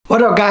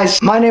What up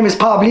guys, my name is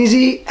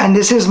Pablizzi and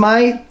this is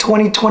my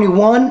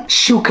 2021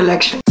 shoe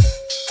collection.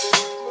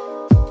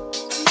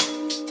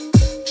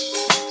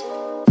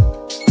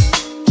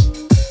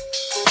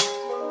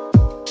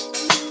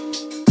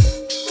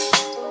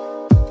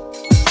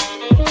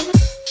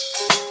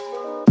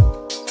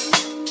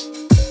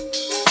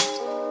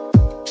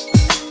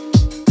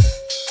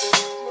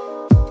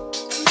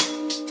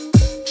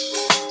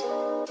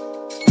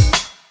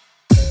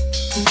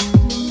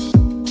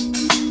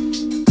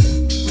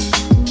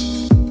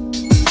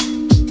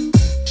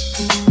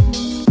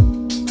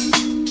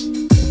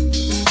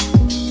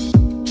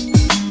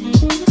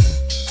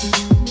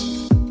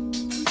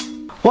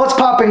 What's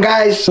poppin'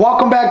 guys?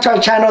 Welcome back to our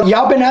channel.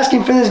 Y'all been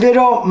asking for this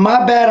video.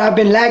 My bad, I've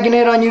been lagging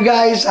it on you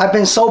guys. I've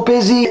been so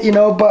busy, you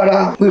know,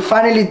 but we're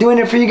finally doing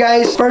it for you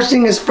guys. First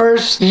thing is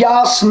first,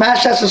 y'all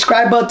smash that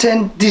subscribe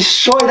button,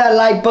 destroy that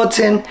like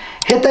button,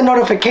 hit the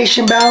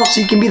notification bell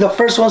so you can be the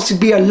first ones to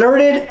be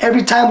alerted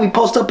every time we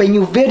post up a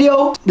new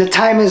video. The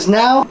time is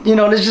now. You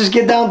know, let's just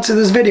get down to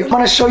this video. I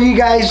want to show you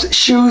guys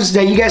shoes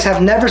that you guys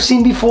have never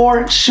seen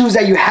before, shoes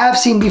that you have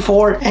seen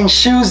before, and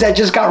shoes that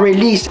just got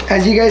released.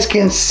 As you guys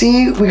can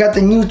see, we got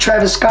the new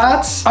Travis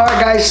Scott's. All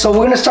right guys, so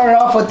we're gonna start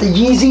off with the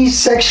Yeezys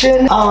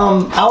section.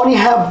 I only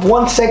have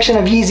one section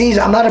of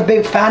Yeezys. I'm not a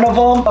big fan of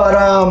them, but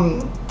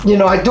you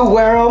know, I do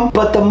wear them.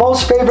 But the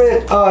most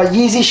favorite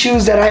Yeezy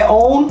shoes that I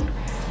own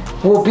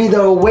will be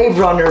the Wave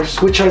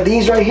Runners, which are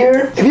these right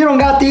here. If you don't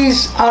got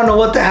these, I don't know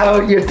what the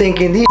hell you're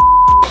thinking. These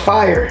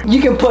fire.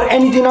 You can put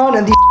anything on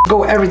and these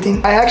go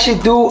everything. I actually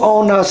do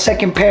own a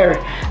second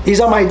pair. These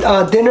are my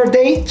dinner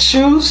date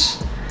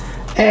shoes.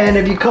 And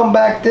if you come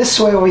back this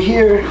way over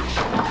here,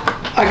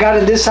 I got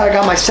it this side. I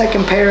got my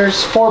second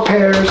pairs, 4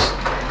 pairs.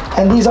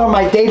 And these are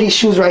my daily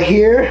shoes right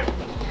here.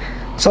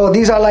 So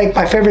these are like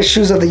my favorite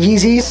shoes of the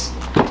Yeezys.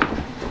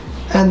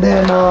 And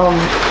then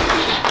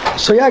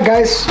so yeah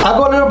guys,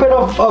 I'll go a little bit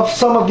of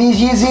some of these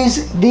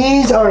Yeezys.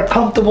 These are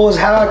comfortable as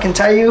hell, I can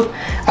tell you.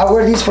 I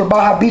wear these for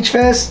Baja Beach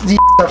Fest. These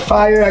are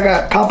fire. I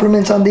got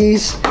compliments on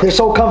these. They're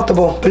so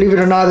comfortable, believe it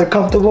or not, they're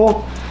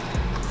comfortable.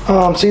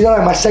 So these are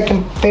like my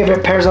second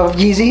favorite pairs of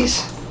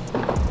Yeezys.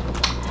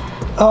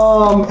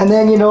 And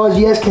then, you know, as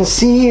you guys can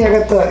see, I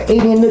got the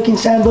alien looking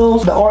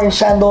sandals, the orange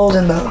sandals,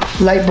 and the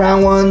light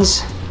brown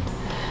ones.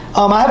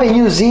 I haven't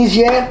used these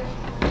yet,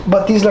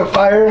 but these look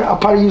fire. I'll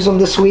probably use them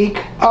this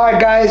week. All right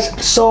guys,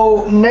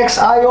 so next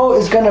aisle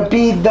is gonna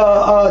be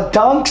the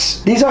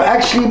Dunks. These are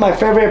actually my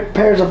favorite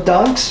pairs of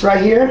Dunks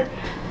right here.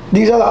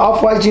 These are the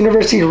Off-White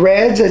University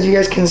Reds. As you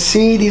guys can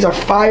see, these are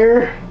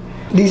fire.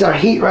 These are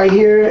heat right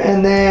here.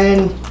 And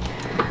then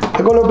I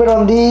go a little bit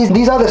on these.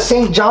 These are the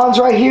St. John's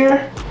right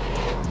here.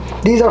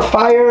 These are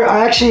fire.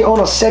 I actually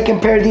own a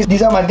second pair of these.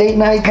 These are my date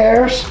night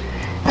pairs.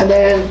 And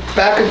then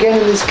back again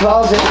in this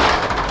closet,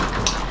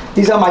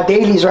 these are my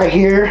dailies right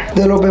here.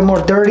 They're a little bit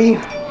more dirty,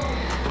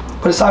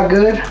 but it's all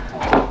good.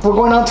 We're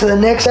going on to the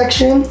next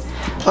section.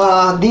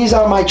 These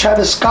are my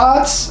Travis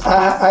Scott's.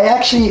 I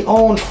actually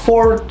own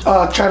 4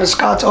 Travis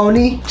Scott's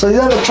only. So these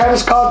are the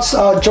Travis Scott's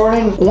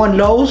Jordan 1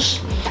 lows.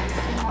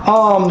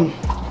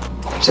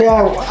 So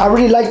yeah, I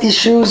really like these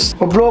shoes.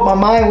 What blew up my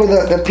mind with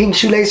the pink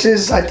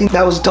shoelaces. I think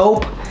that was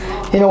dope.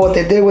 You know what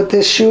they did with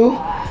this shoe.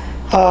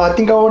 I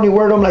think I only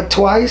wear them like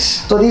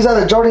twice. So these are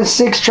the Jordan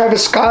 6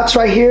 Travis Scott's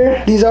right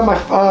here. These are my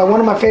one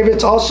of my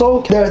favorites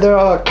also.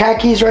 They're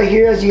khakis right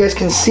here, as you guys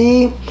can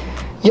see.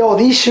 Yo,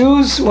 these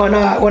shoes, when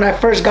I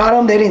first got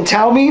them, they didn't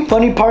tell me.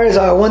 Funny part is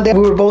one day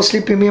we were both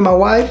sleeping, me and my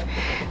wife,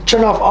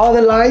 turned off all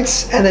the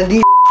lights, and then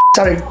these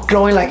started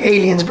glowing like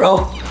aliens,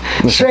 bro.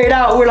 Straight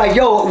out, we're like,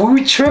 yo, were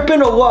we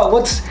tripping or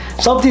what?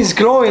 Something's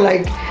glowing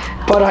like,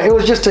 but it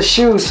was just a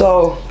shoe.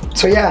 So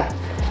yeah,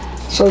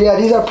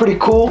 these are pretty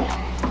cool.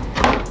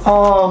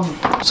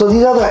 So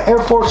these are the Air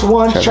Force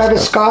One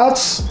Travis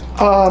Scott's.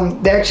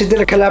 They actually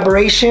did a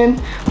collaboration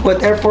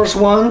with Air Force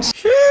Ones.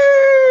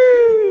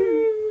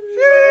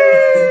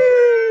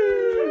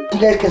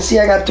 You guys can see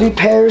I got 3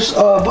 pairs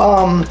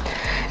of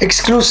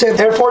exclusive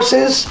Air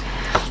Forces.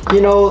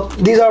 You know,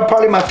 these are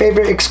probably my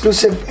favorite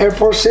exclusive Air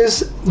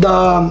Forces.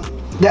 The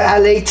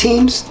LA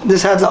teams.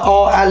 This has the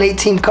all LA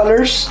team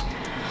colors.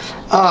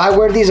 I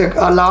wear these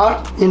a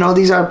lot. You know,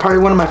 these are probably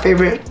one of my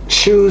favorite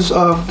shoes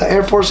of the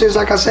Air Forces,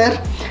 like I said.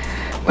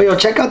 But yo,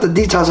 check out the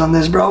details on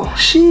this, bro.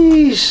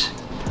 Sheesh.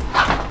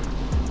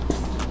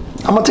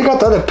 I'm gonna take out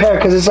the other pair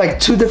because it's like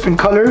 2 different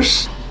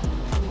colors.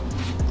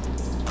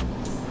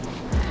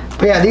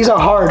 But yeah, these are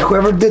hard.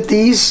 Whoever did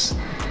these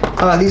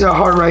are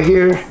hard right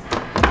here.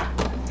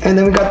 And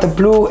then we got the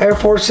blue Air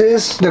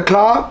Forces, the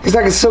claw. It's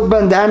like a silk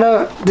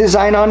bandana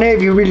design on it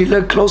if you really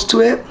look close to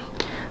it.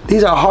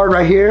 These are hard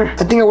right here.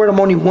 I think I wear them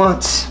only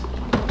once.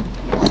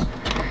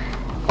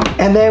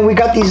 And then we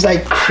got these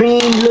like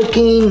cream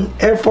looking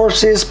Air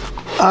Forces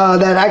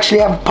that actually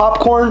have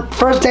popcorn.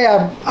 First day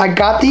I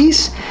got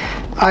these,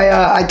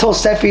 I told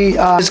Steffi,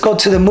 let's go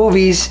to the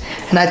movies.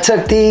 And I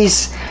took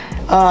these.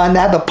 and they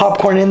had the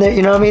popcorn in there,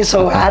 you know what I mean?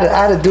 So I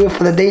had to do it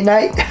for the date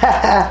night.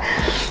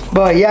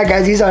 But yeah,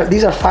 guys, these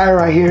are fire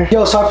right here.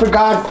 Yo, so I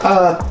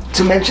forgot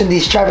to mention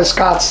these Travis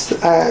Scotts.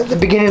 At the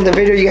beginning of the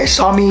video, you guys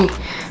saw me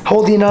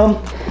holding them.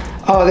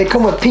 They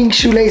come with pink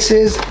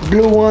shoelaces,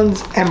 blue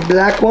ones, and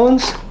black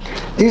ones.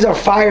 These are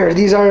fire.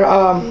 These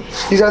are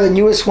the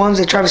newest ones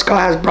that Travis Scott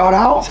has brought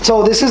out.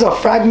 So this is a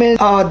Fragment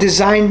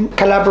design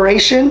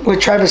collaboration with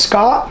Travis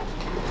Scott.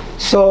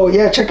 So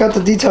yeah, check out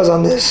the details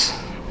on this.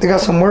 They got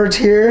some words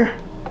here,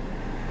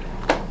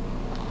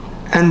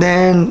 and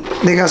then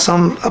they got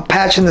a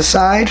patch in the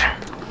side.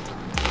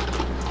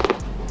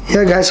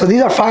 Yeah, guys. So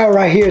these are fire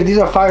right here. These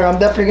are fire. I'm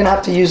definitely gonna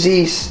have to use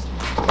these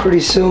pretty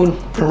soon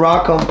and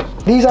rock them.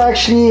 These are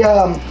actually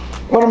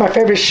one of my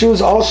favorite shoes.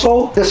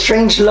 Also, the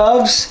Strange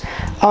Loves.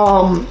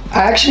 I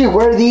actually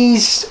wear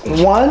these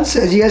once.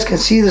 As you guys can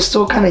see, they're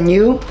still kind of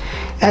new.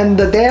 And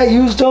the day I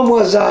used them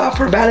was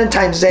for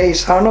Valentine's Day.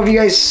 So I don't know if you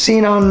guys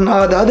seen on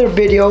the other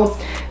video.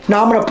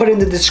 Now I'm gonna put in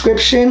the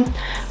description.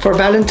 For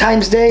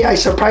Valentine's Day, I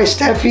surprised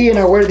Steffi and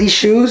I wear these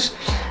shoes.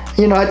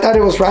 You know, I thought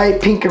it was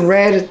right, pink and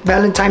red,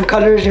 Valentine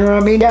colors. You know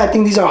what I mean? Yeah, I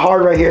think these are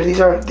hard right here. These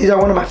are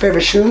one of my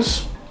favorite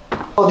shoes.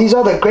 Oh, these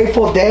are the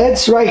Grateful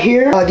Deads right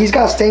here. These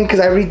got stained because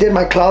I redid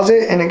my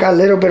closet and it got a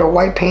little bit of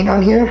white paint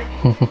on here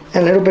and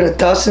a little bit of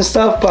dust and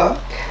stuff. But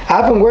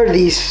I haven't worn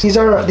these. These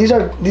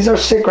are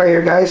sick right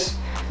here, guys.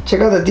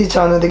 Check out the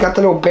detail on it. They got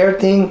the little bear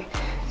thing.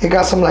 It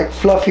got some like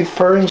fluffy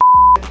fur and shit.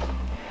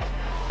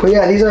 But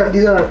yeah, these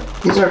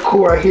are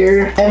cool right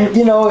here. And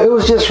you know, it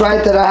was just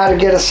right that I had to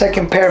get a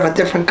second pair of a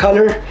different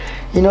color,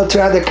 you know,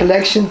 to add the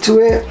collection to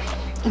it.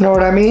 You know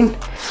what I mean?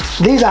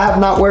 These I have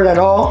not worn at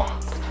all.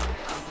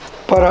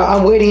 But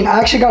I'm waiting. I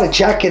actually got a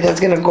jacket that's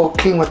gonna go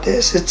clean with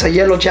this. It's a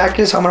yellow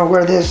jacket, so I'm gonna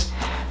wear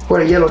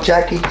a yellow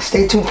jacket.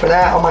 Stay tuned for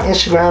that on my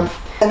Instagram.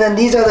 And then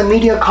these are the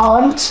Media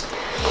Cons.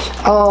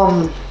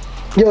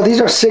 Yo,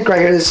 these are sick right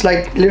here. It's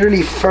like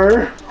literally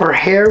fur or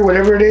hair,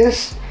 whatever it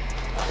is.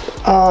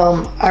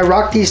 I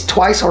rocked these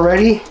twice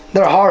already.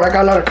 They're hard. I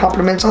got a lot of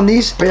compliments on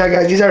these. But yeah,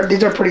 guys, these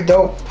are pretty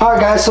dope. All right,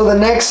 guys. So the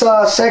next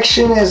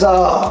section is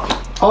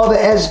all the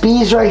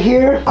SBs right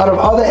here. Out of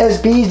all the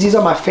SBs, these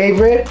are my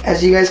favorite.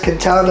 As you guys can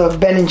tell, the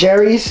Ben &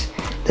 Jerry's,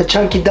 the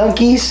Chunky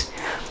Dunkies.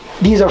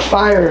 These are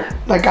fire.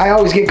 Like, I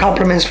always get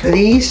compliments for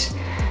these.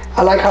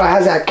 I like how it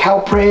has that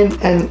cow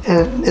print, and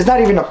it's not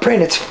even a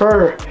print, it's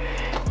fur.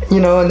 You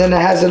know, and then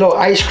it has a little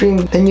ice cream.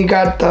 Then you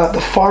got the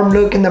farm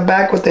look in the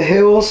back with the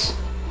hills.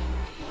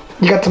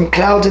 You got some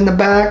clouds in the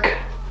back.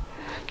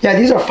 Yeah,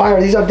 these are fire.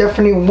 These are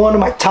definitely one of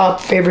my top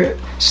favorite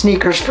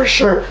sneakers for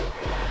sure.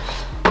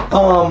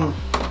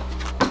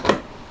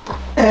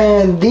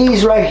 And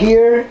these right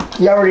here,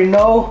 you already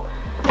know,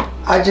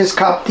 I just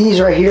copped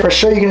these right here. For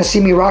sure, you're gonna see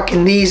me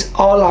rocking these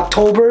all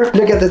October.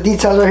 Look at the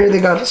details right here.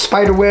 They got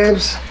spider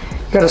webs.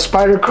 You got a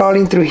spider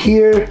crawling through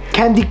here.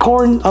 Candy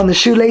corn on the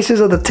shoelaces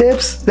of the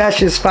tips. That's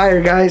just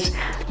fire, guys.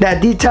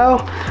 That detail,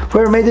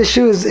 whoever made this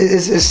shoe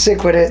is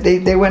sick with it.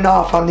 They went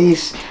off on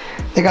these.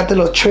 They got the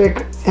little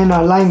trick in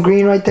lime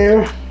green right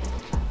there.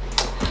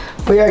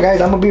 But yeah,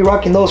 guys, I'm gonna be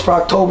rocking those for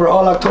October,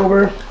 all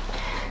October.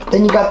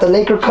 Then you got the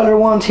Laker color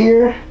ones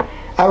here.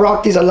 I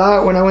rocked these a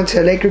lot when I went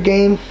to a Laker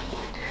game.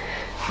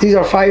 These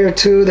are fire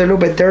too. They're a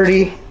little bit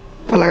dirty,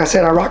 but like I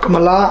said, I rock them a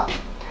lot.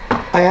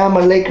 I am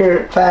a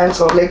Laker fan,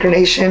 so Laker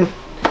Nation,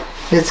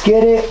 let's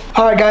get it.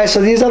 All right, guys,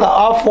 so these are the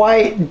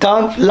Off-White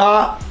Dunk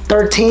Lot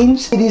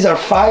 13s. These are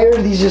fire.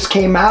 These just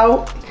came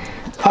out.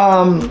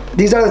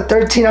 These are the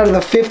 13 out of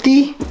the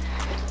 50.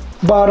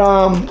 But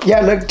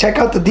yeah, look, check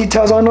out the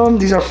details on them.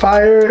 These are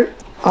fire.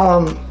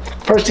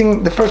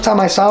 The first time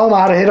I saw them,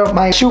 I had to hit up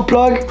my shoe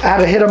plug. I had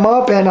to hit them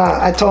up, and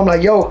I told him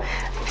like, yo,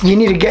 you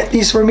need to get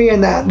these for me,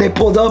 and they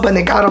pulled up and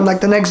they got them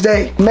like the next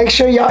day. Make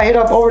sure y'all hit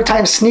up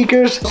Overtime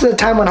Sneakers. Most of the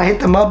time when I hit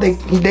them up,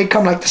 they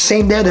come like the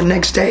same day or the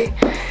next day.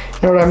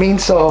 You know what I mean?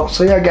 So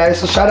yeah, guys,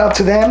 so shout out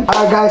to them.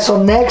 All right, guys,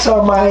 so next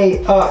are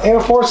my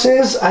Air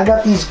Forces. I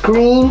got these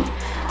green.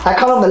 I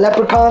call them the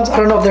leprechauns. I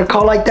don't know if they're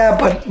called like that,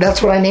 but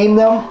that's what I named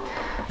them.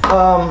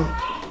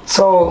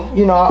 So,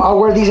 you know, I'll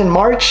wear these in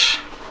March.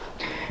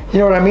 You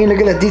know what I mean? Look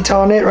at the detail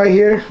on it right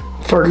here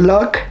for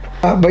luck.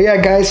 But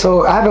yeah, guys,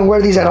 so I haven't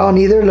worn these at all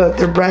neither. Look,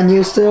 they're brand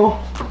new still.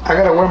 I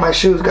gotta wear my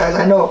shoes, guys.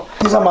 I know.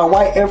 These are my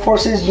white Air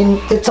Forces.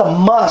 It's a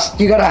must.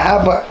 You gotta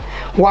have a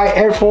white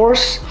Air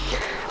Force.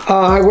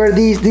 I wear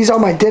these. These are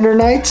my dinner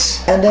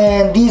nights. And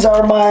then these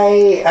are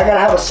I gotta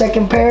have a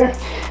second pair.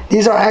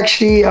 These are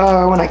actually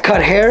when I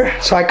cut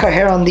hair. So I cut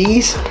hair on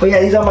these. But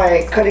yeah, these are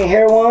my cutting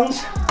hair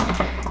ones.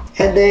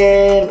 And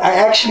then I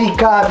actually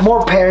got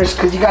more pairs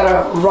because you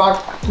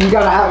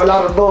gotta have a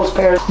lot of those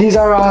pairs. These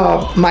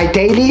are my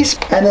dailies.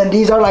 And then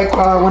these are like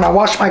when I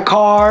wash my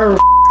car,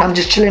 I'm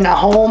just chilling at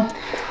home.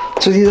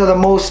 So these are the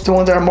ones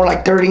that are more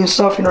like dirty and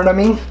stuff, you know what I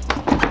mean?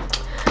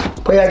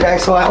 But yeah,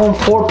 guys, so I own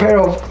 4 pair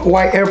of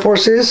white Air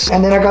Forces.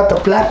 And then I got the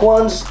black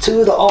ones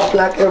too, the all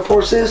black Air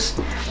Forces.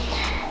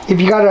 If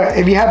you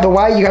have the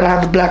white, you gotta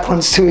have the black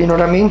ones too, you know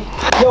what I mean?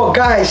 Yo,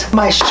 guys,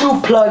 my shoe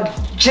plug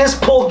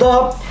just pulled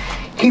up.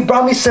 He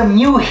brought me some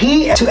new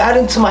heat to add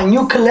into my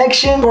new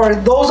collection. For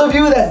those of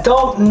you that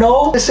don't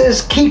know, this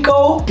is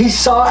Kiko. He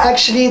saw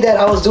actually that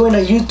I was doing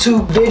a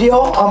YouTube video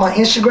on my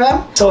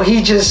Instagram. So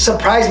he just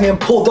surprised me and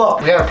pulled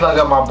up. We gotta plug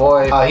up my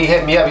boy. He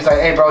hit me up. He's like,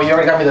 hey bro, you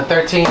already got me the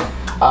 13.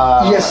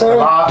 Yes, sir.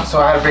 So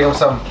I had to bring him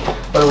some.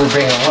 What did we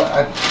bring him?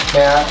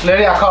 Man,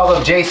 literally I called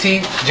up JC.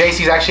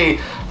 JC's actually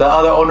the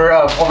other owner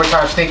of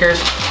Overtime Sneakers.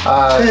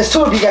 There's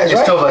two of you guys, right?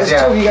 It's two of us,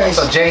 There's yeah. two of you guys.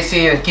 So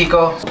JC and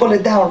Kiko. Pull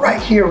it down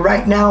right here,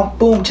 right now.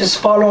 Boom, just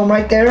follow him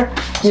right there.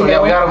 So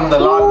yeah, we got him the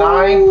lot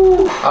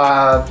 9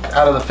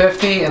 out of the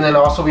 50, and then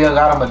also we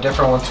got him a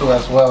different one too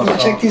as well. So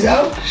check these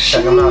out.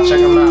 Check them out, check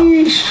them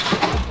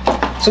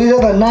out. So these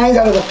are the 9s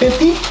out of the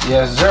 50?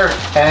 Yes, sir.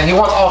 And he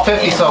wants all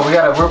 50, so we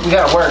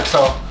gotta work.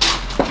 So.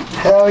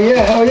 Hell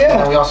yeah, hell yeah.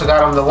 And we also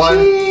got him the one,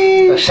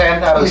 the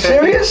 10 out of the 50.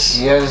 Are you serious?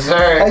 Yes,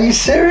 sir. Are you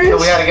serious? So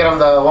we had to get him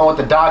the one with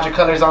the Dodger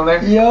colors on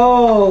there.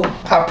 Yo,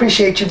 I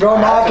appreciate you, bro.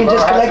 Now I can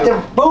just collect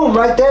them. Boom,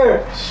 right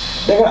there.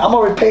 I'm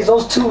gonna replace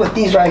those two with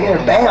these right here.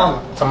 Bam.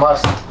 It's a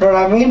must. You know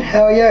what I mean?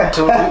 Hell yeah.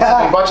 So we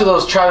bought you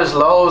those Travis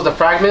Lowe's, the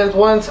fragment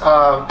ones,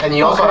 and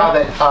you also have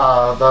the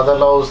other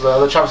Lowe's, the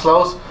other Travis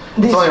Lowe's.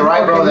 It's only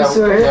right, bro.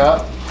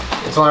 Yeah.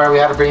 It's only right we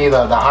had to bring you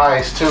the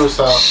highs too,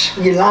 so.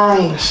 You're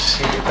lying.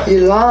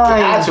 You're lying.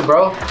 You had to,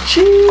 bro.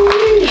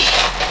 Sheesh.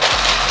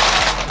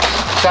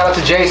 Shout out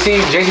to JC.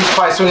 JC's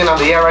probably swinging on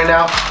the air right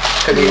now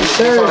because he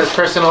sold his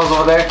personals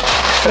over there.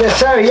 Yes,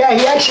 sir. Yeah,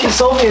 he actually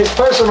sold me his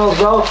personals,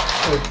 bro.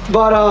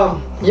 But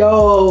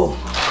yo,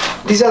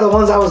 these are the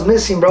ones I was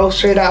missing, bro.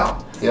 Straight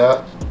out.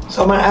 Yeah.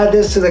 So I'm gonna add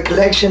this to the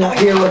collection out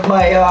here with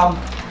my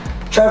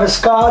Travis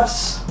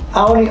Scotts.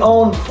 I only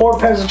own 4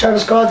 pairs of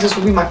Travis Scotts. This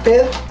will be my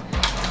 5th.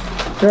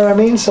 You know what I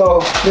mean? So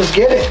let's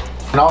get it.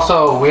 And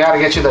also, we gotta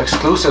get you the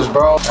exclusives,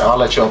 bro. I'll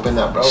let you open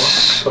that, bro.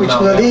 Which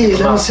one of these?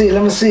 Let me see.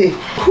 Let me see.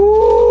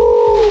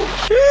 Woo.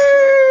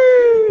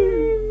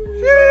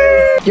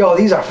 Yo,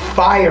 these are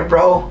fire,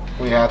 bro.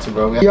 We had to,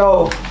 bro.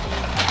 Yo,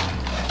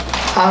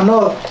 I don't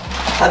know.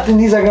 I think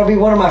these are gonna be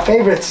one of my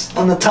favorites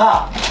on the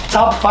top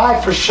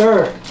 5 for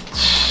sure.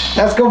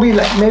 That's gonna be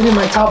like maybe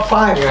my top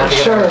 5 for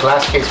sure. A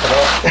glass case for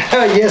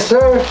that. Yes,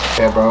 sir.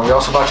 Yeah, bro. We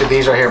also bought you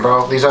these right here,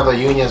 bro. These are the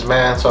unions,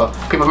 man. So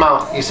peep them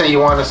out. You say you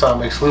wanted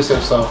some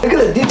exclusive, so. Look at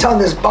the detail on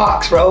this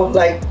box, bro.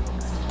 Like,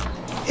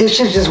 it's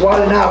just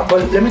wilding out.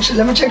 But let me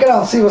check it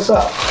out and see what's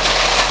up.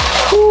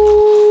 A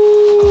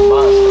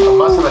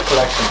must in the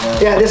collection,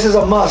 man. Yeah, this is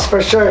a must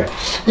for sure.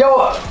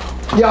 Yo,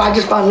 I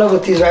just found love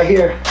with these right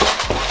here.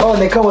 Oh,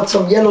 and they come with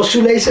some yellow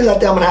shoelaces. I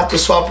think I'm gonna have to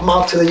swap them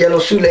out to the yellow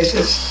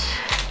shoelaces.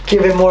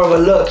 Give it more of a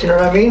look, you know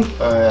what I mean?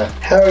 Oh yeah.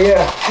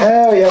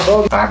 Hell yeah,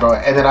 bro. Alright, bro,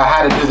 and then I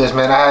had to do this,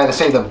 man. I had to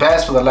save the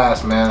best for the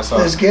last, man. So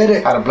let's get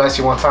it. I had to bless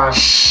you one time.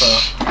 So.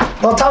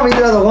 Don't tell me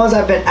these are the ones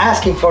I've been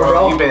asking for,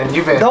 bro. You've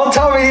been. Don't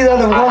tell me these are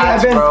the ones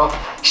I've been. Bro.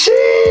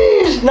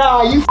 Sheesh.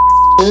 Nah, you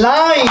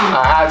lying.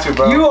 I had to,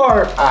 bro. You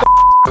are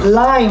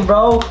lying,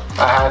 bro.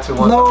 I had to.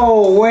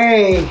 No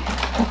way.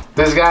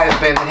 This guy has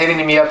been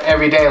hitting me up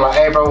every day, like,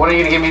 hey, bro, when are you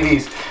gonna give me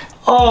these?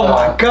 Oh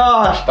my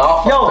gosh.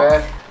 Yo,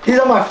 man. These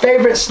are my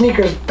favorite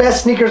sneakers,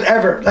 best sneakers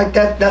ever. Like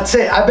that's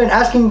it. I've been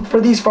asking for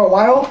these for a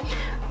while.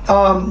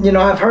 You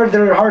know, I've heard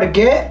they're hard to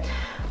get,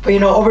 but you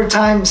know, over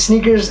time,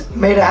 sneakers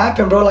made it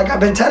happen, bro. Like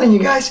I've been telling you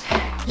guys,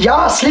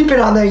 y'all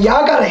sleeping on them.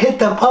 Y'all gotta hit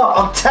them up.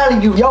 I'm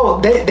telling you, yo,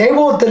 they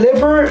will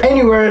deliver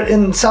anywhere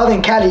in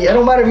Southern Cali. It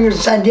don't matter if you're in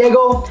San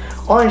Diego,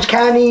 Orange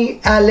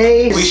County,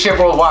 LA. We ship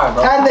worldwide,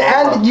 bro.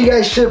 And you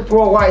guys ship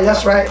worldwide.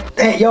 That's right.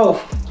 Hey, yo.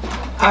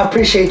 I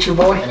appreciate you,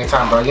 boy.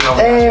 Anytime, bro. You know.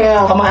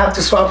 Damn, I might have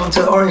to swap them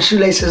to the orange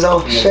shoelaces,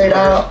 though. Yeah, straight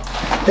out.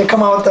 They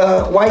come out with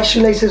the white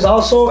shoelaces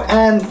also,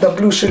 and the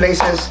blue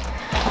shoelaces.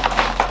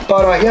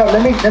 But yeah,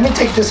 let me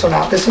take this one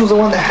out. This one's the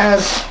one that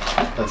has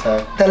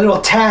that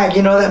little tag,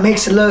 you know, that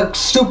makes it look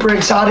super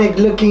exotic,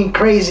 looking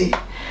crazy.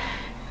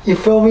 You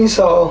feel me?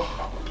 So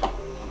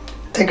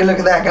take a look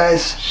at that,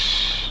 guys.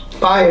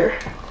 Fire.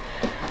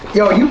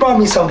 Yo, you brought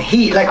me some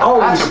heat, like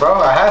always. I had to, bro.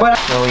 I had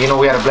to. You know,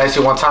 we had to bless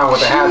you one time with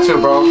the hat too,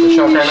 bro. The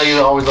trucker. I know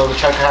you always love the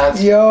trucker hats.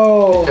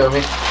 Yo. You feel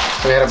me?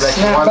 So we had to bless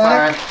you one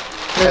time.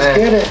 Let's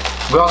get it.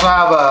 We also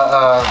have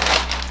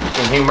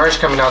a new merch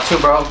coming out too,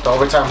 bro. The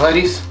overtime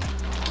hoodies.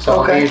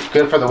 So it'll be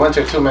good for the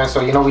winter too, man.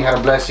 So you know we had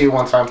to bless you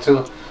one time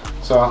too.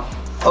 So.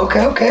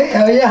 Okay.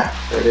 Hell yeah.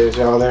 There it is,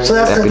 y'all. There. So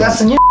that's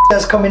the new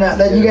that's coming out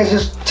that you guys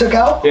just took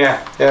out.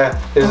 Yeah.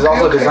 This is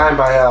also designed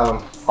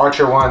by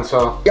Archer One,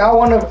 so y'all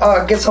want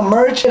to get some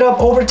merch, hit up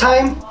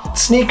Overtime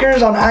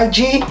Sneakers on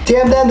IG,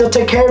 DM them, they'll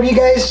take care of you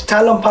guys.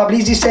 Tell them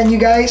Pablizzi send you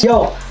guys.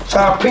 Yo, so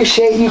I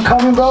appreciate you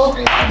coming, bro.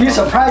 You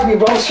surprised me,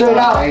 bro, straight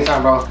out.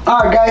 Anytime, bro.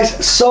 Alright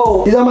guys,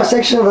 so these are my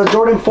section of the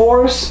Jordan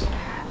 4s.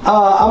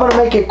 I'm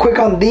gonna make it quick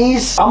on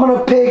these. I'm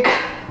gonna pick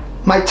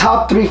my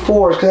top 3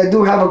 4s because I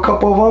do have a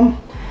couple of them.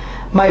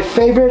 My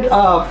favorite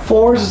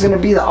 4s is gonna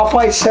be the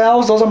Off-White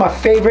Cells. Those are my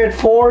favorite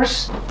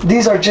 4s.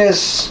 These are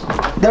just,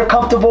 they're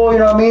comfortable, you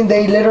know what I mean?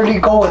 They literally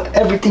go with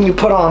everything you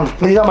put on.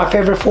 These are my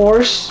favorite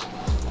 4s.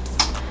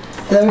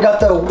 And then we got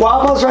the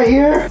Wabas right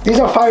here. These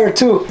are fire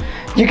too.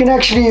 You can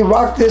actually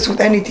rock this with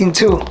anything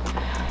too.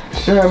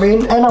 You know what I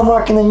mean? And I'm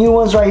rocking the new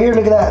ones right here.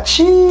 Look at that.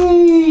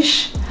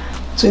 Sheesh.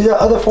 So these are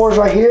other 4s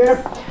right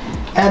here.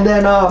 And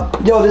then,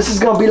 yo, this is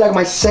gonna be like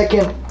my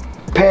second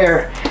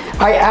pair.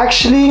 I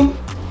actually,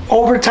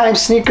 overtime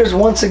sneakers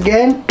once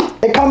again.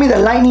 They call me the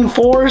Lightning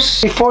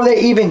 4s before they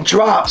even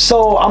drop.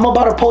 So I'm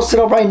about to post it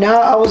up right now.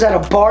 I was at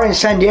a bar in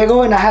San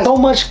Diego and I had so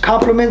much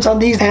compliments on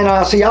these.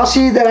 And so y'all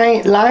see that I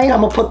ain't lying.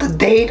 I'm gonna put the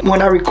date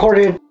when I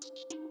recorded.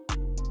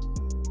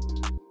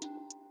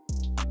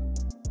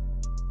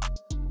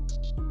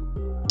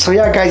 So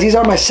yeah, guys, these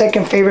are my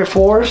second favorite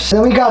 4s.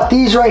 Then we got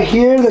these right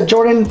here, the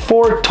Jordan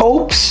 4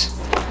 taupes.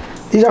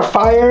 These are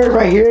fire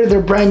right here.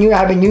 They're brand new. I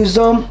haven't used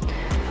them.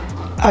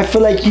 I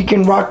feel like you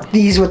can rock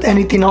these with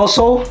anything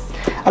also.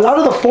 A lot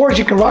of the 4s,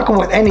 you can rock them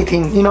with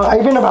anything. You know,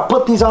 even if I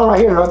put these on right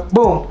here, like,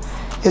 boom,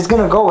 it's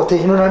gonna go with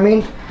it, you know what I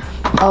mean?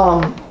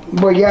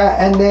 But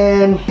yeah, and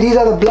then these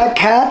are the Black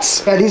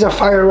Cats. Yeah, these are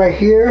fire right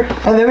here.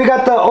 And then we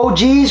got the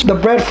OGs, the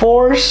Bread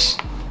 4s.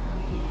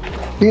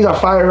 These are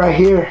fire right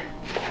here.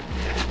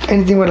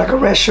 Anything with like a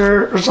red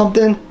shirt or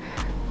something,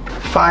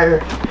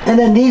 fire. And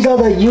then these are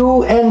the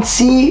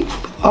UNC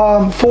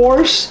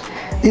 4s.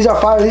 These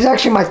are fire. These are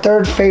actually my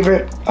third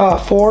favorite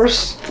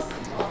 4s.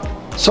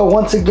 So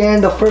once again,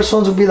 the first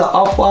ones will be the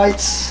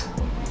off-whites,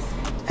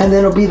 and then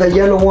it'll be the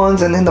yellow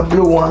ones, and then the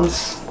blue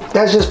ones.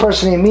 That's just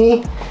personally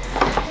me,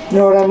 you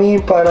know what I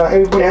mean? But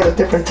everybody has a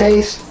different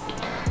taste.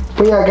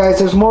 But yeah, guys,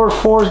 there's more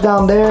 4s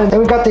down there. And then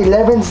we got the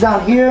 11s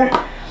down here.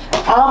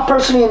 I'm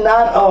personally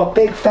not a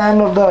big fan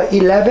of the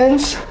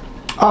 11s,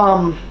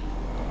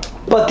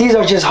 but these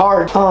are just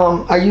hard.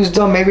 I used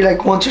them maybe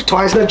like once or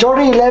twice. The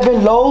Jordan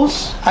 11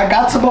 lows, I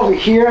got some over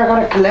here. I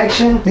got a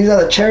collection. These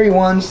are the cherry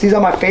ones. These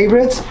are my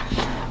favorites.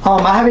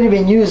 I haven't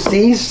even used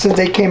these since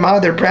they came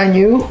out. They're brand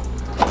new.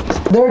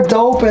 They're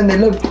dope and they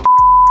look,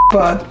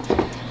 but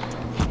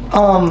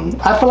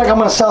I feel like I'm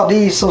gonna sell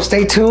these, so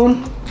stay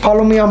tuned.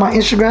 Follow me on my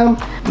Instagram.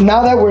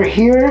 Now that we're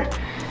here,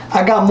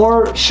 I got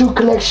more shoe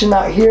collection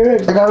out here.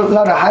 I got a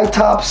lot of high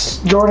tops,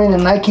 Jordan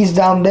and Nikes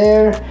down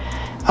there.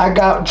 I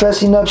got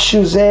dressing up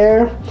shoes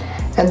there.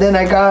 And then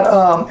I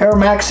got Air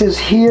Maxes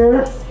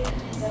here.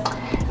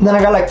 And then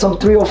I got like some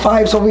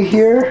 305s over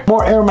here.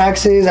 More Air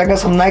Maxes. I got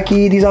some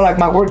Nike. These are like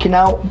my working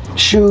out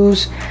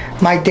shoes.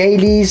 My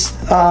dailies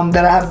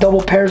that I have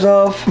double pairs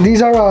of.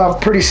 These are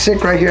pretty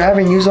sick right here. I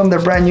haven't used them.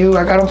 They're brand new.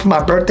 I got them for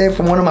my birthday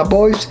from one of my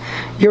boys.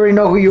 You already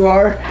know who you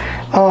are.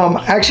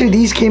 Actually,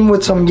 these came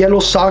with some yellow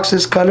socks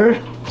this color.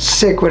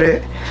 Sick with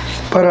it.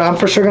 But I'm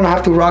for sure gonna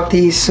have to rock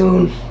these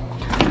soon.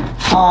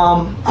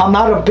 I'm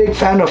not a big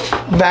fan of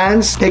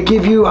Vans. They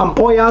give you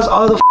ampollas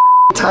all the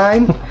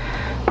time.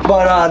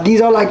 But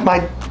these are like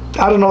my,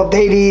 I don't know,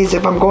 dailies.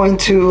 If I'm going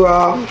to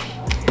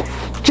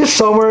just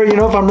somewhere, you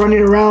know, if I'm running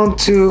around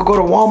to go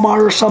to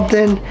Walmart or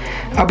something,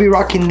 I'll be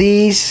rocking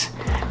these.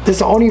 This is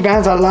the only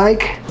Vans I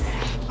like,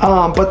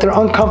 but they're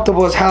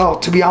uncomfortable as hell,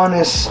 to be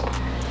honest.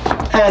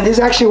 And this is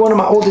actually one of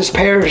my oldest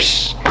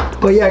pairs.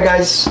 But yeah,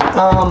 guys,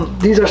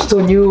 these are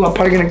still new. I'm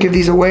probably gonna give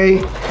these away,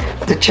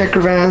 the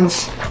checker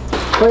Vans.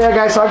 But yeah,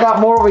 guys, so I got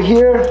more over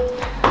here.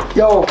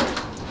 Yo,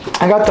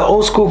 I got the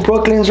old school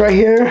Brooklyns right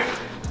here.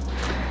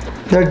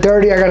 They're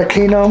dirty, I gotta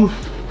clean them.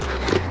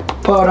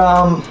 But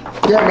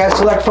yeah, guys,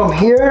 so like from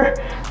here,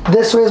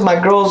 this way is my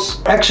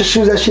girl's extra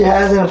shoes that she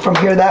has, and from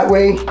here that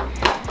way,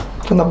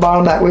 from the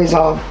bottom that way is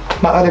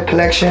my other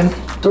collection.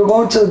 So we're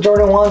going to the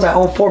Jordan 1s. I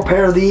own 4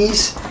 pair of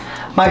these.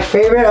 My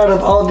favorite out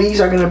of all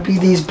these are gonna be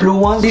these blue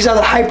ones. These are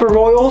the Hyper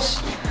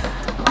Royals.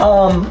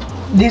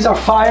 These are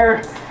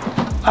fire.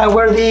 I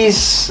wear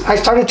these, I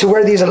started to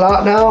wear these a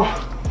lot now.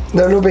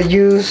 They're a little bit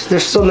used. They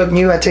still look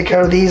new. I take care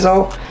of these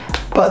though.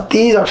 But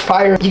these are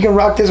fire. You can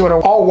rock this with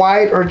an all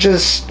white or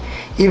just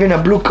even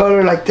a blue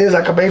color like this,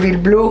 like a baby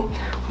blue.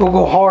 Will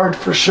go hard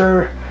for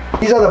sure.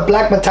 These are the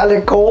black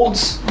metallic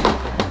golds.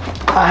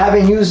 I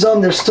haven't used them.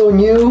 They're still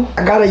new.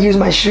 I gotta use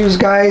my shoes,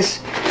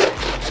 guys.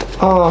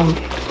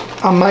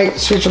 I might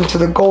switch them to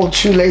the gold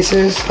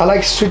shoelaces. I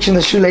like switching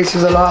the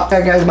shoelaces a lot.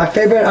 Yeah, guys, my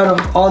favorite out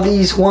of all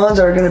these ones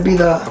are gonna be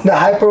the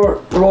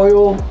Hyper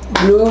Royal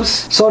blues.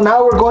 So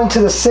now we're going to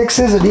the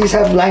 6s. These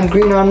have lime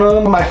green on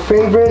them. My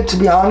favorite, to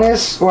be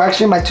honest, or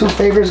actually my 2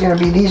 favorites, are gonna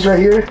be these right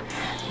here.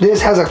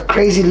 This has a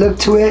crazy look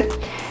to it.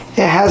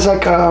 It has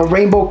like a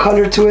rainbow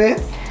color to it.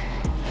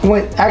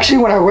 When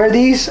I wear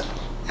these,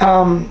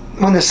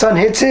 when the sun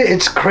hits it,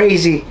 it's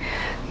crazy.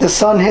 The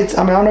sun hits,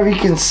 I mean, I don't know if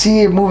you can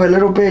see it move a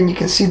little bit and you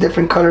can see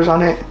different colors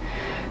on it.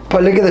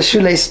 But look at the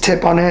shoelace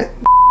tip on it.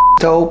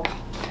 Dope.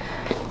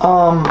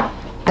 And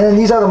then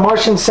these are the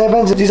Martian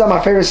 7s. These are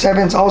my favorite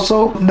 7s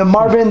also. The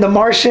Marvin, the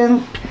Martian.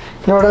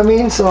 You know what I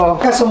mean? So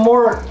got some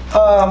more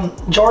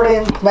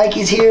Jordan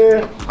Nikes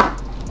here.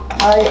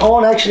 I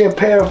own actually a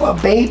pair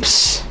of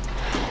Bapes.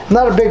 I'm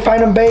not a big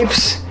fan of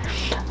Bapes.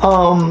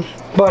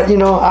 But you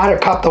know, I had to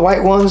cop the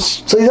white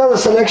ones. So these are the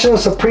selection of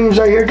Supremes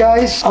right here,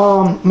 guys.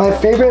 My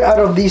favorite out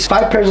of these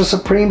 5 pairs of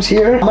Supremes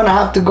here, I'm gonna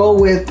have to go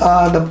with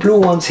the blue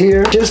ones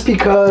here, just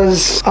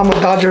because I'm a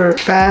Dodger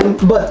fan.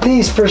 But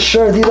these for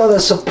sure, these are the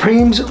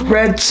Supremes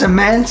Red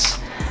Cements.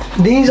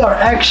 These are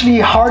actually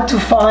hard to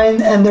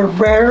find and they're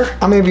rare.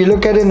 I mean, if you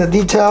look at it in the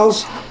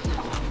details,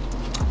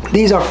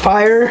 these are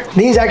fire.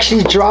 These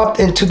actually dropped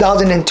in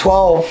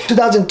 2012.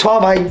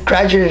 2012, I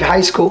graduated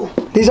high school.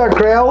 These are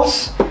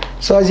grails.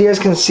 So as you guys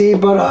can see,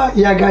 but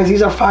yeah guys,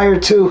 these are fire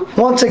too.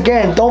 Once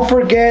again, don't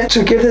forget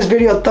to give this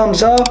video a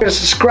thumbs up,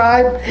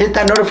 subscribe, hit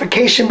that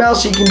notification bell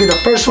so you can be the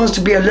first ones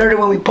to be alerted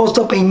when we post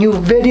up a new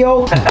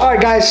video.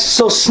 Alright guys,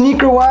 so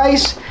sneaker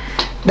wise,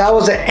 that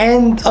was the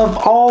end of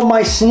all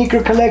my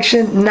sneaker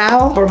collection.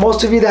 Now, for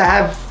most of you that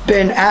have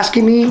been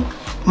asking me,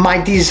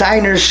 my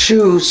designer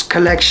shoes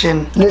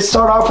collection. Let's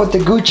start off with the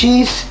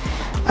Gucci's.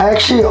 I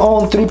actually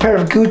own 3 pair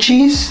of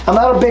Gucci's. I'm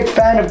not a big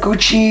fan of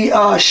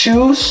Gucci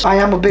shoes. I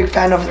am a big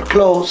fan of their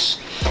clothes.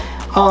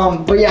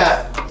 But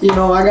yeah, you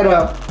know, I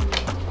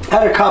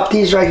had to cop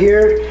these right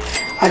here.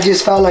 I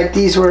just felt like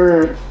these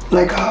were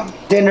like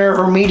dinner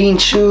or meeting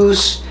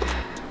shoes,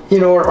 you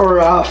know, or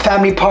a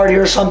family party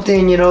or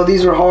something. You know,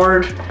 these were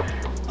hard.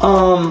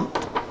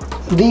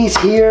 These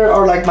here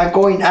are like my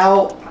going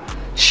out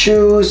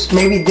shoes,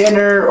 maybe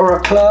dinner or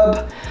a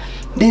club.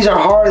 These are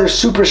hard, they're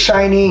super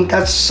shiny.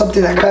 That's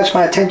something that catch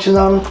my attention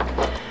on.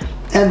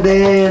 And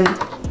then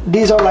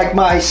these are like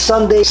my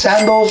Sunday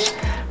sandals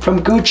from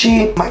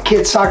Gucci. My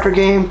kid's soccer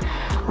game,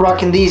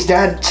 rocking these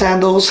dad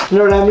sandals, you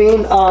know what I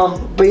mean?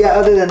 But yeah,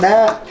 other than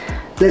that,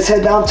 let's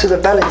head down to the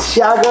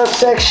Balenciaga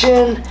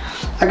section.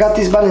 I got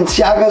these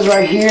Balenciagas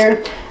right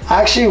here.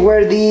 I actually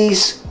wear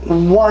these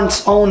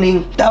once only.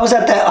 That was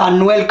at the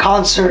Anuel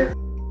concert.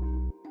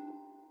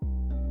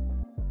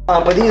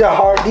 But these are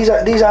hard. These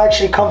are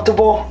actually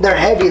comfortable. They're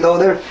heavy though.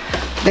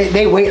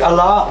 They weigh a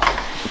lot.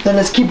 Then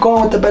let's keep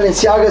going with the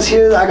Balenciagas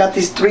here. I got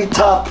these 3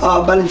 top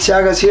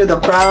Balenciagas here: the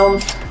brown,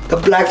 the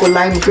black with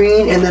lime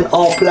green, and then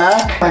all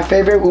black. My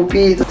favorite will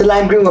be the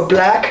lime green with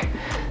black.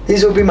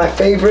 These will be my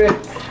favorite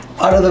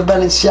out of the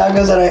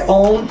Balenciagas that I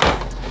own.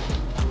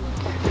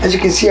 As you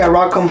can see, I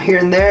rock them here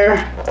and there.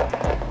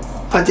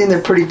 I think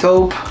they're pretty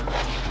dope.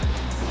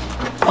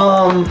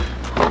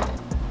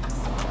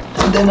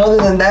 And then other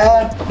than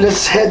that,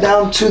 let's head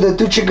down to the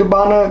Dolce &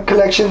 Gabbana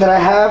collection that I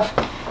have,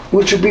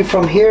 which would be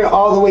from here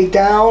all the way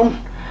down.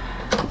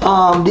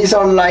 These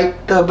are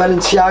like the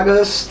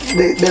Balenciagas.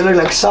 They look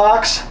like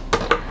socks.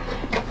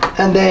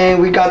 And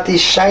then we got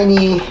these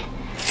shiny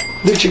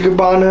Dolce &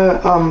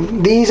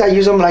 Gabbana. These I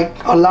use them like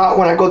a lot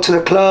when I go to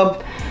the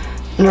club.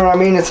 You know what I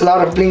mean? It's a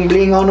lot of bling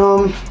bling on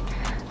them.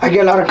 I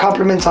get a lot of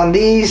compliments on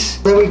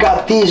these. Then we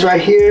got these right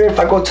here. If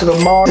I go to the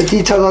mall, the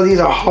details on these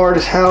are hard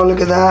as hell.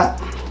 Look at that.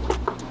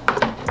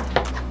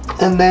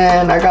 And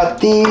then I got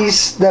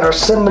these that are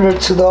similar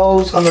to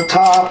those on the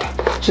top,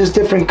 just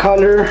different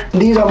color.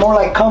 These are more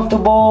like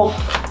comfortable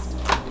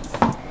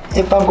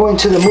if I'm going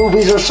to the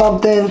movies or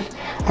something.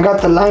 I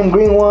got the lime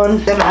green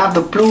one, then I have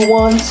the blue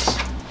ones,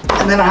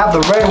 and then I have the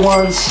red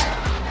ones.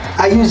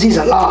 I use these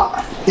a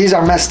lot. These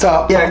are messed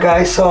up. Yeah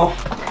guys, so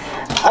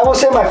I will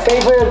say my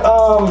favorite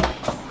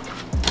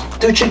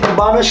Dolce &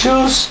 Gabbana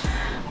shoes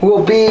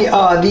will be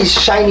these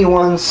shiny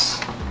ones.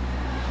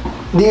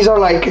 These are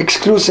like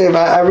exclusive.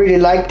 I really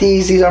like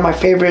these. These are my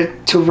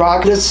favorite to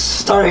rock. Let's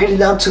start heading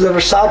down to the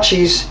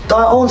Versace's. So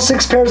I own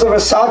 6 pairs of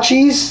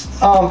Versace's,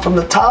 from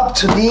the top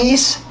to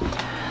these.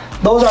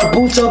 Those are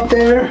boots up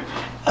there.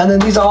 And then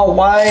these are all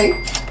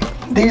white.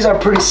 These are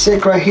pretty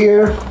sick right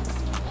here.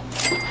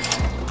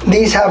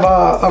 These have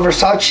a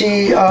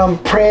Versace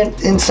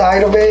print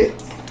inside of it.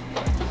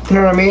 You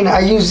know what I mean? I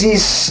used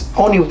these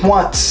only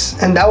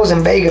once, and that was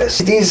in Vegas.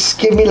 These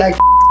give me like,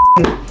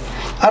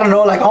 I don't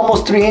know, like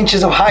almost 3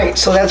 inches of height,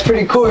 so that's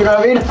pretty cool, you know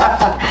what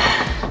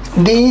I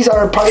mean? These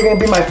are probably gonna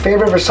be my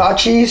favorite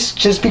Versace's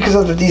just because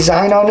of the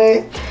design on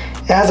it.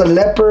 It has a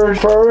leopard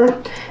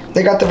fur.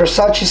 They got the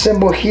Versace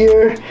symbol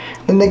here.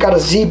 Then they got a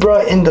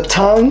zebra in the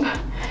tongue.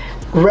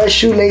 Red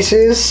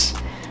shoelaces.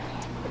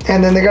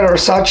 And then they got a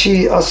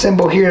Versace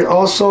symbol here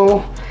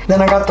also.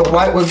 Then I got the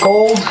white with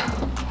gold.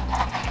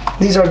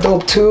 These are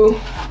dope too.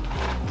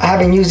 I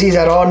haven't used these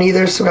at all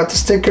neither, so got the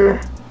sticker.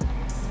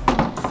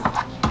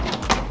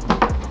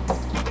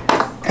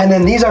 And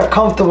then these are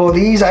comfortable.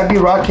 These I'd be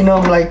rocking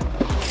them like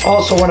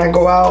also when I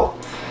go out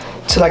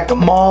to like the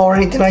mall or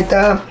anything like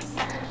that.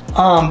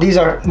 These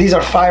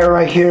are fire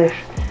right here.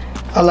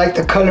 I like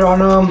the color on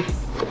them.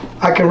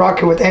 I can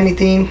rock it with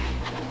anything.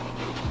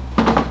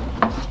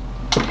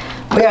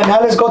 But yeah, now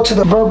let's go to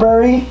the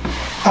Burberry.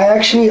 I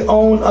actually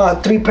own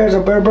 3 pairs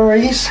of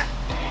Burberrys,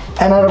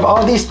 and out of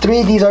all these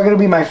 3, these are gonna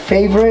be my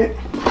favorite.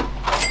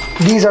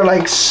 These are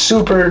like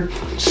super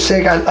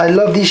sick. I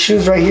love these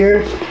shoes right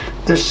here.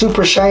 They're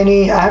super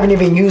shiny. I haven't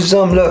even used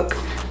them. Look,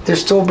 they're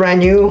still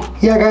brand new.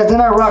 Yeah guys, then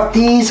I rock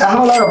these. I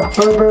have a lot of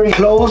Burberry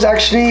clothes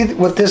actually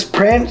with this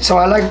print, so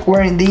I like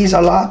wearing these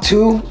a lot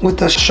too with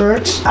the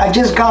shirts. I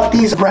just got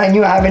these brand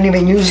new. I haven't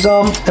even used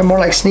them. They're more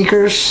like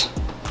sneakers.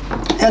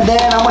 And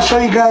then I'm gonna show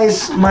you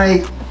guys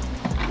my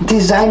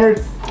designer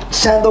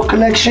sandal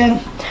collection.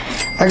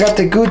 I got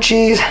the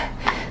Gucci's,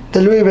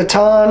 the Louis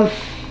Vuitton,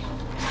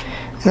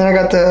 and then I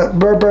got the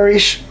Burberry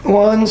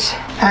ones.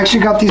 I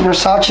actually got these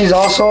Versace's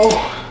also.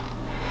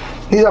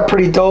 These are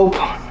pretty dope.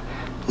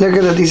 Look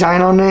at the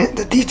design on it,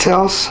 the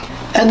details.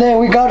 And then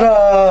we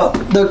got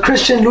the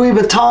Christian Louis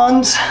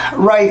Vuittons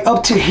right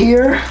up to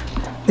here.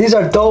 These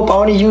are dope. I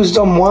only used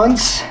them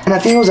once, and I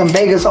think it was in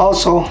Vegas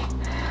also.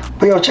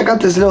 But yo, check out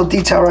this little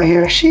detail right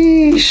here.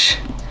 Sheesh.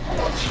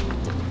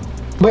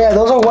 But yeah,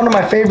 those are one of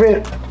my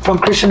favorite from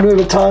Christian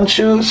Louis Vuitton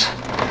shoes.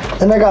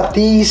 Then I got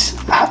these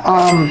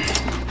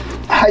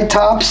high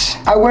tops.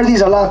 I wear these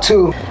a lot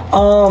too.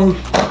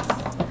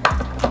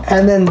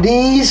 And then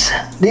these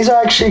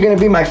are actually gonna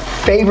be my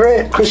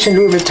favorite Christian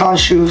Louis Vuitton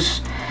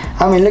shoes.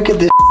 I mean, look at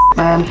this,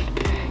 man.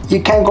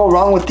 You can't go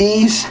wrong with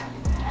these.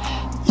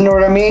 You know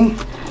what I mean?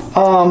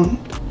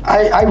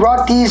 I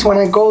rock these when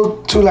I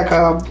go to like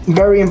a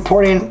very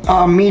important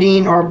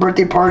meeting or a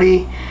birthday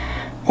party,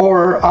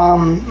 or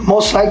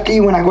most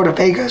likely when I go to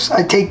Vegas.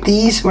 I take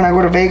these when I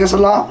go to Vegas a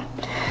lot.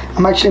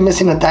 I'm actually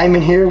missing a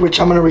diamond here, which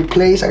I'm gonna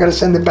replace. I gotta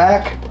send it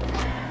back.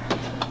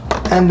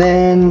 And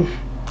then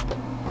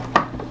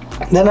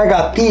I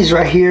got these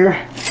right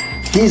here.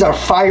 These are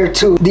fire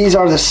too. These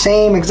are the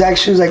same exact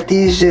shoes like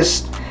these,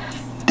 just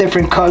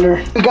different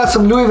color. We got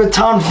some Louis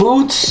Vuitton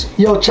boots.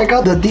 Yo, check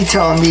out the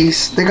detail on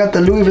these. They got the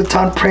Louis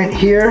Vuitton print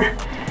here,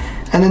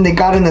 and then they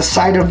got in the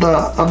side of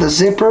the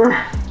zipper.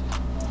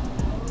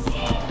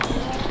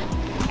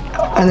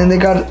 And then they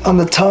got on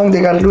the tongue,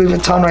 they got a Louis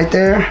Vuitton right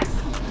there.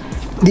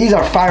 These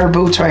are fire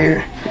boots right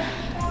here.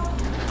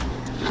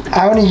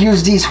 I only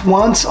used these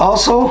once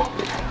also,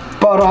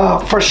 but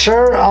for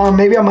sure,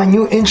 maybe on my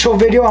new intro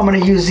video, I'm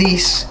gonna use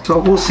these. So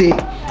we'll see.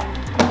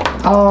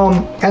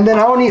 And then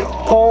I only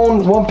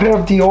own one pair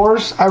of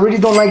Dior's. I really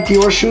don't like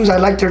Dior shoes. I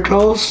like their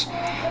clothes,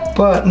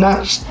 but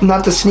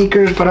not the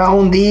sneakers. But I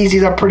own these.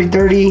 These are pretty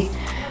dirty.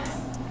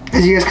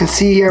 As you guys can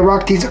see, I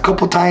rocked these a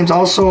couple times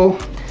also.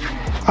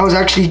 I was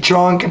actually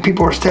drunk and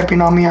people were stepping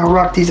on me. I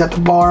rocked these at the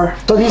bar.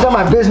 So these are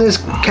my business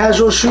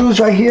casual shoes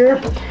right here.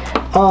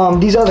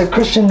 These are the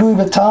Christian Louis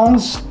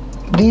Vuittons.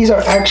 These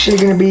are actually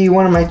gonna be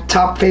one of my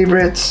top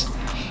favorites,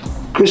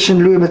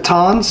 Christian Louis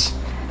Vuittons.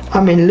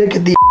 I mean, look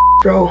at these,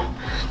 bro.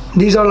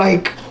 These are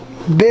like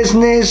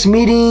business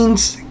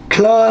meetings,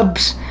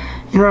 clubs,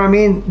 you know what I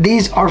mean?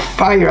 These are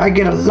fire. I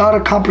get a lot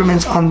of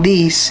compliments on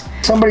these.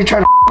 Somebody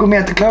tried to with me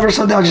at the club or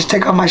something, I'll just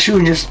take off my shoe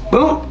and just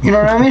boom, you know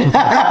what I mean?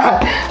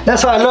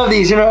 That's why I love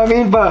these, you know what I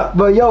mean?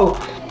 But yo,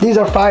 these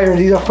are fire,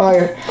 these are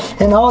fire.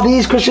 And all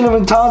these Christian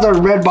Louis Vuittons are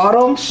red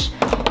bottoms.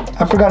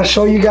 I forgot to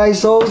show you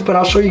guys those, but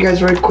I'll show you guys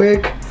very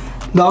quick.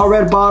 They're all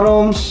red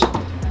bottoms.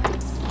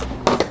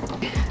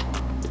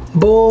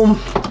 Boom.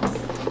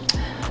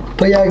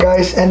 But yeah,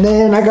 guys, and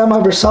then I got my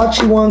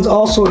Versace ones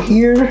also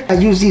here. I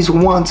used these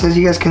once, as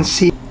you guys can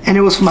see, and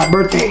it was for my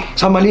birthday.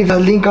 So I'm gonna leave a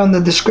link on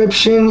the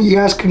description. You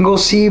guys can go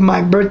see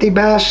my birthday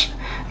bash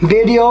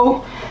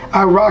video.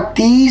 I rocked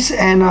these,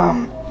 and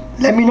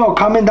let me know,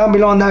 comment down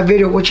below on that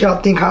video what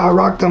y'all think, how I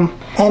rocked them.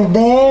 And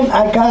then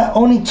I got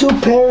only 2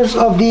 pairs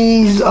of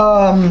these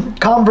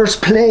Converse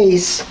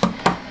Plays.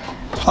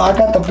 I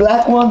got the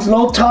black ones,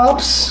 low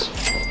tops.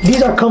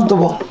 These are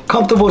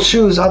comfortable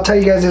shoes, I'll tell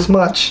you guys this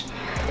much.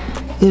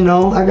 You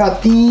know, I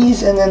got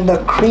these, and then the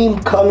cream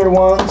color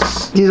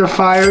ones. These are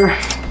fire.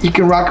 You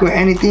can rock with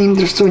anything.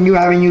 They're still new,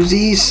 I haven't used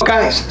these.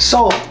 Guys,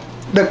 so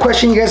the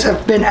question you guys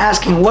have been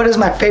asking, what is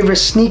my favorite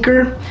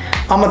sneaker?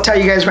 I'm gonna tell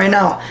you guys right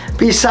now.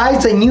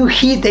 Besides the new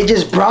Heat they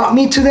just brought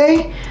me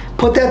today,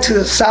 put that to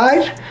the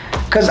side,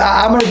 because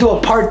I'm gonna do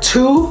a part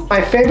 2.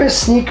 My favorite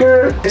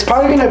sneaker, it's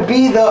probably gonna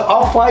be the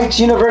Off-White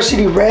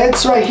University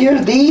Reds right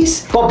here,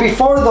 these. But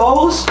before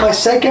those, my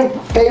second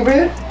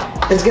favorite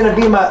is gonna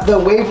be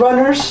the Wave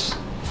Runners,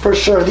 for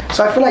sure.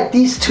 So I feel like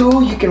these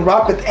two, you can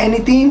rock with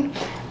anything.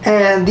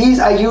 And these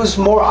I use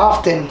more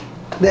often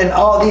than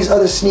all these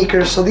other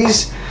sneakers. So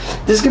this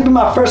is gonna be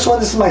my first one,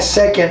 this is my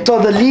second. So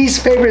the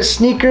least favorite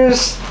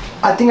sneakers,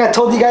 I think I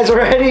told you guys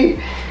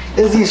already,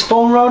 is these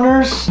foam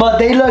runners. But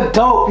they look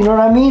dope, you know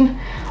what I mean?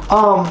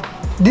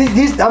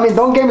 These, I mean,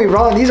 don't get me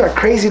wrong, these are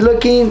crazy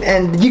looking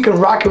and you can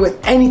rock it with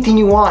anything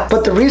you want.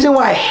 But the reason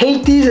why I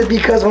hate these is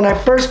because when I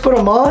first put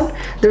them on,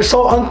 they're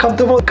so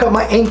uncomfortable. Cut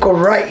my ankle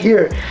right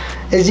here.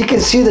 As you can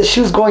see, the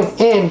shoes going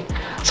in.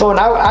 So when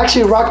I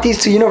actually rocked these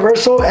to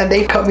Universal, and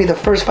they cut me the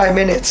first 5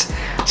 minutes.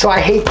 So I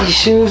hate these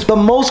shoes. The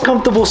most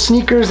comfortable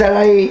sneakers that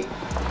I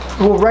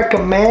will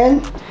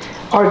recommend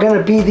are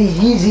gonna be these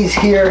Yeezys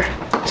here,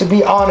 to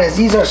be honest.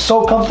 These are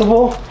so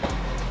comfortable.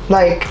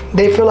 Like,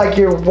 they feel like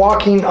you're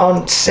walking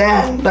on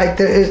sand. Like,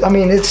 I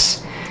mean,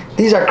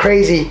 these are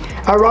crazy.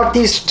 I rocked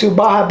these to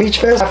Baja Beach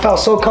Fest. I felt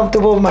so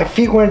comfortable. My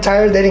feet weren't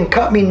tired. They didn't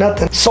cut me,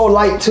 nothing. So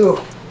light too.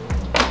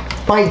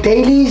 My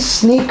daily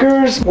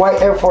sneakers,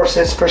 white Air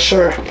Forces for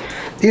sure.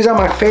 These are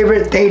my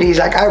favorite dailies.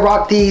 Like, I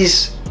rock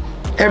these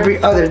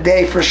every other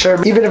day for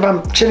sure. Even if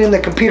I'm chilling in the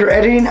computer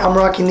editing, I'm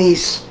rocking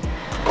these.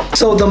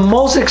 So the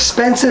most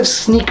expensive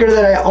sneaker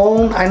that I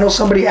own, I know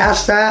somebody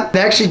asked that. They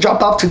actually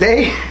dropped off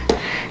today.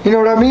 You know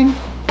what I mean?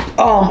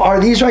 Are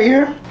these right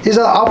here. These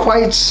are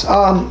Off-White's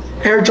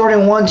Air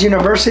Jordan 1s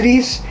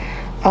Universities.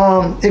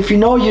 If you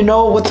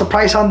know what's the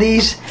price on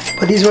these.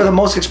 But these were the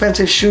most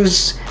expensive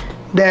shoes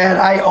that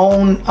I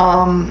own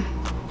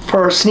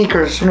for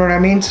sneakers, you know what I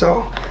mean?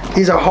 So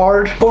These are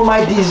hard. For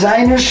my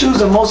designer shoes,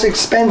 the most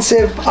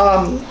expensive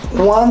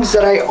ones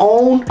that I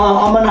own,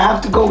 I'm gonna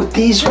have to go with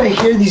these right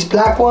here, these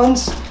black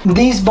ones.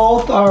 These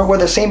both were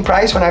the same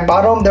price when I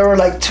bought them. They were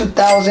like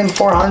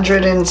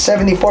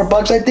 2,474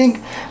 bucks, I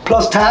think,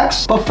 plus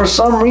tax. But for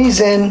some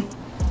reason,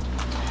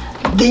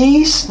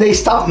 they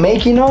stopped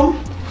making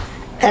them.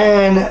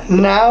 And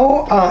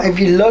now, if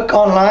you look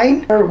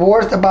online, they're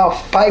worth about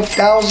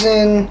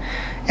 5,000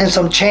 and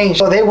some change.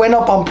 So they went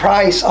up on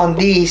price on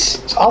these.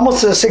 It's almost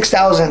to the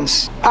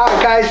 6,000s.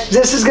 Alright guys,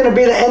 this is gonna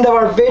be the end of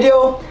our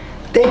video.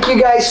 Thank you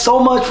guys so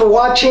much for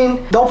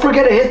watching. Don't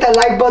forget to hit that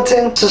like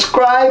button,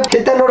 subscribe,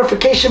 hit that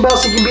notification bell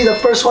so you can be the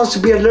first ones to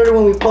be alerted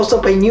when we post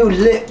up a new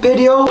lit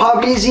video.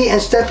 Pop Easy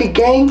and Steffi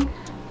gang,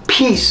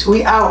 peace,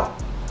 we out.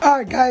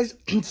 Alright guys,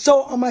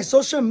 so on my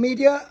social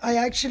media, I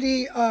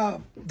actually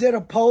did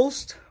a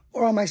post,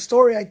 or on my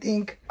story I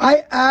think.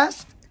 I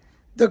asked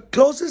the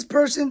closest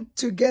person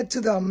to get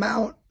to the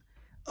amount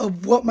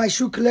of what my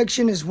shoe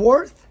collection is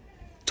worth,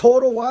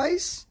 total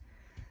wise,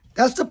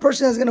 that's the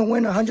person that's gonna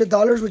win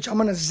 $100, which I'm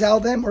gonna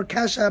Zelle them or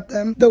Cash App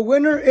them. The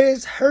winner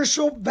is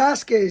Herschel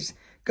Vasquez.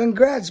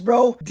 Congrats,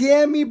 bro.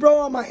 DM me, bro,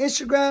 on my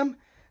Instagram.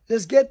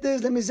 Let's get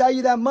this. Let me Zelle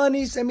you that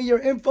money. Send me your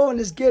info and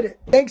let's get it.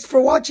 Thanks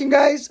for watching,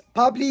 guys.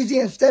 Pop Easy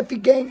and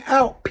Steffi gang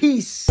out.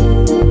 Peace. We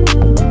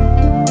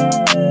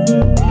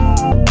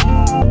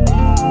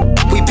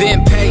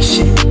been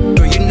patient.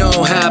 Girl, you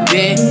know how I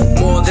been.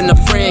 More than a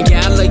friend,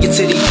 yeah, I love you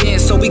to the end.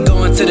 So we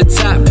going to the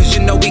top, cause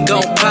you know we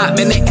gon' pop.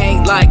 Man, they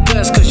ain't like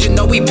us, cause you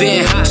know we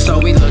been hot. So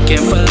we looking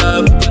for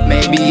love,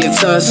 maybe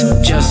it's us.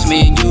 Just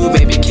me and you,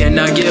 baby, can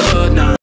I give her? Nah.